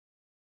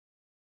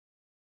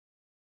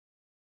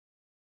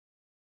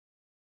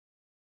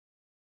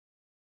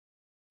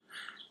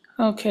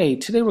Okay,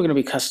 today we're going to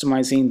be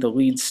customizing the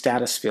lead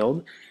status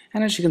field,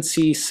 and as you can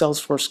see,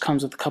 Salesforce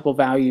comes with a couple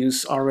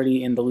values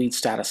already in the lead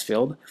status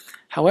field.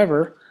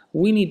 However,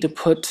 we need to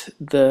put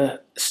the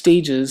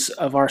stages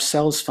of our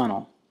sales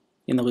funnel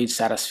in the lead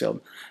status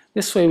field.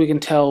 This way we can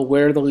tell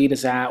where the lead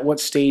is at, what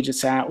stage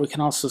it's at. We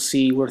can also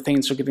see where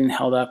things are getting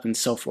held up and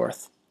so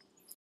forth.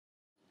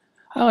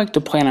 I like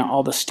to plan out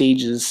all the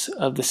stages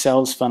of the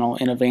sales funnel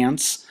in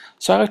advance.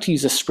 So I like to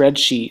use a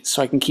spreadsheet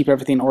so I can keep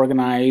everything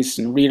organized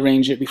and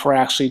rearrange it before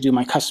I actually do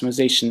my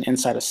customization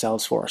inside of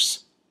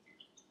Salesforce.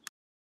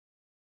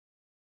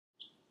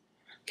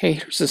 Okay,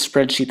 here's a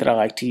spreadsheet that I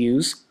like to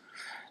use.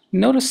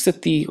 Notice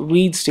that the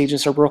lead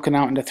stages are broken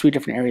out into 3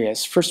 different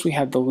areas. First we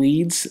have the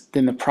leads,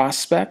 then the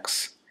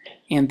prospects,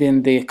 and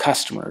then the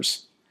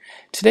customers.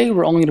 Today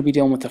we're only going to be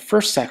dealing with the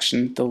first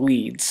section, the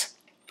leads.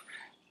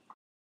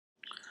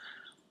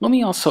 Let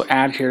me also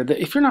add here that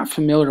if you're not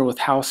familiar with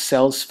how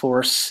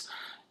Salesforce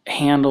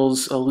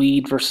handles a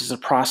lead versus a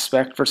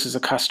prospect versus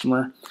a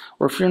customer,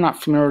 or if you're not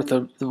familiar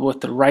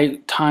with the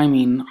right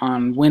timing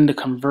on when to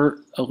convert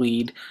a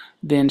lead,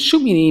 then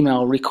shoot me an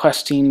email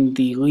requesting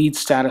the lead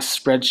status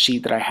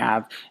spreadsheet that I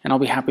have, and I'll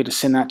be happy to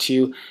send that to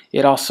you.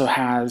 It also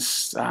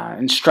has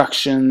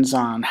instructions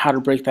on how to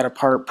break that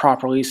apart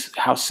properly,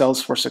 how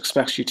Salesforce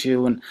expects you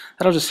to, and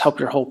that'll just help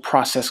your whole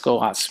process go a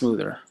lot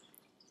smoother.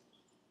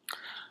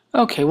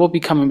 Okay, we'll be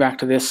coming back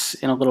to this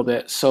in a little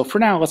bit. So for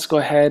now, let's go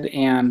ahead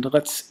and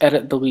let's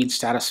edit the lead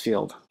status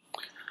field.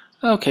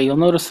 Okay, you'll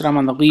notice that I'm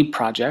on the lead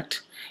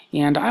project,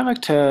 and I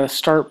like to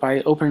start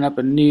by opening up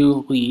a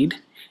new lead,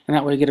 and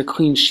that way I get a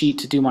clean sheet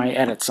to do my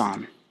edits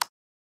on.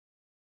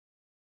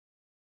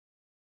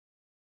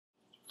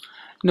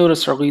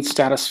 Notice our lead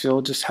status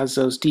field just has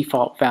those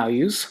default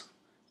values.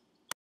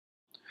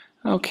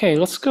 Okay,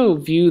 let's go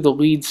view the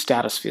lead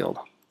status field.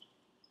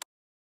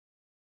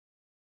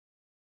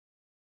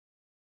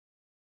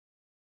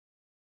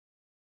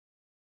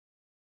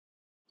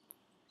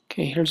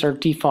 Okay, here's our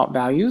default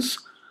values.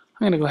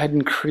 I'm going to go ahead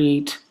and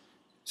create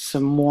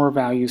some more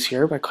values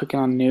here by clicking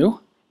on New.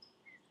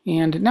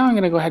 And now I'm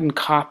going to go ahead and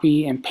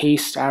copy and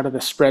paste out of the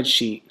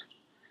spreadsheet.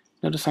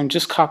 Notice I'm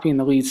just copying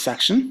the lead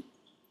section.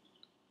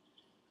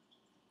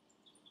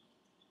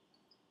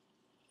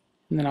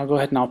 And then I'll go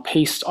ahead and I'll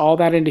paste all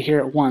that into here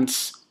at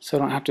once so I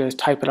don't have to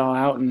type it all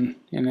out, and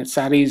it's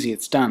that easy,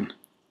 it's done.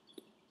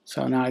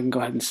 So now I can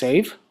go ahead and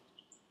save.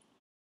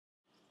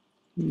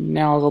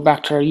 Now I'll go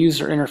back to our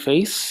user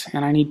interface,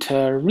 and I need to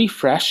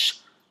refresh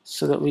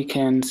so that we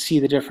can see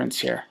the difference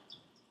here.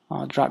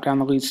 I'll drop down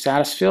the lead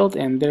status field,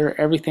 and there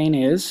everything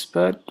is,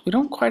 but we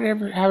don't quite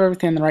have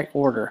everything in the right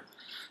order.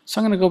 So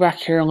I'm going to go back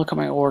here and look at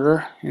my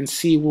order and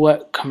see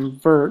what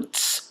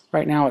converts.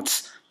 Right now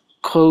it's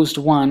closed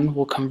one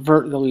will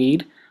convert the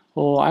lead.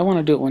 Well, I want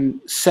to do it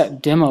when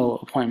set demo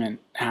appointment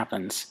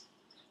happens.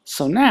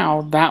 So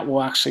now that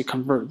will actually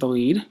convert the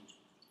lead.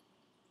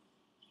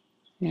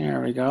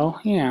 There we go.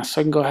 Yeah, so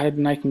I can go ahead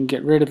and I can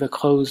get rid of the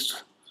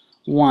closed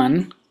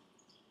one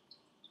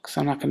because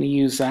I'm not going to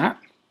use that.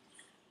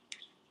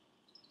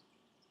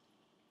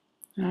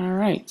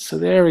 Alright, so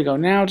there we go.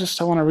 Now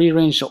I want to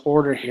rearrange the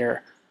order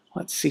here.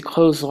 Let's see,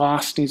 closed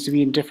lost needs to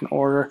be in a different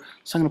order,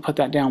 so I'm going to put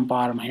that down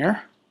bottom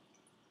here.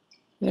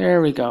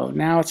 There we go.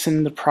 Now it's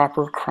in the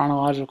proper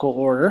chronological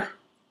order.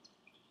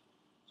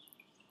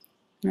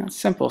 Now it's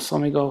simple, so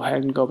let me go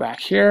ahead and go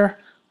back here.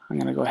 I'm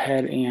going to go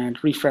ahead and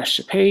refresh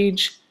the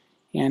page.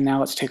 And now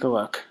let's take a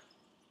look.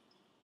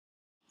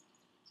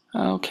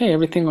 Okay,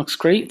 everything looks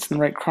great. It's in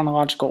the right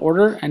chronological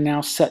order. And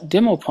now set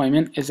demo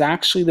appointment is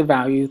actually the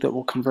value that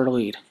will convert a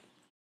lead.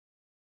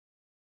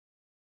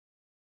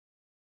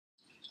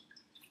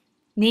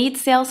 Need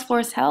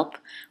Salesforce help?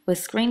 With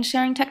screen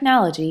sharing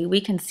technology, we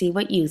can see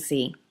what you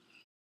see.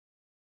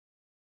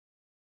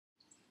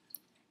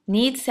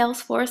 Need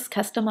Salesforce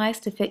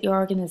customized to fit your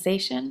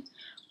organization?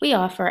 We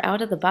offer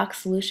out-of-the-box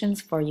solutions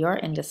for your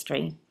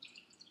industry.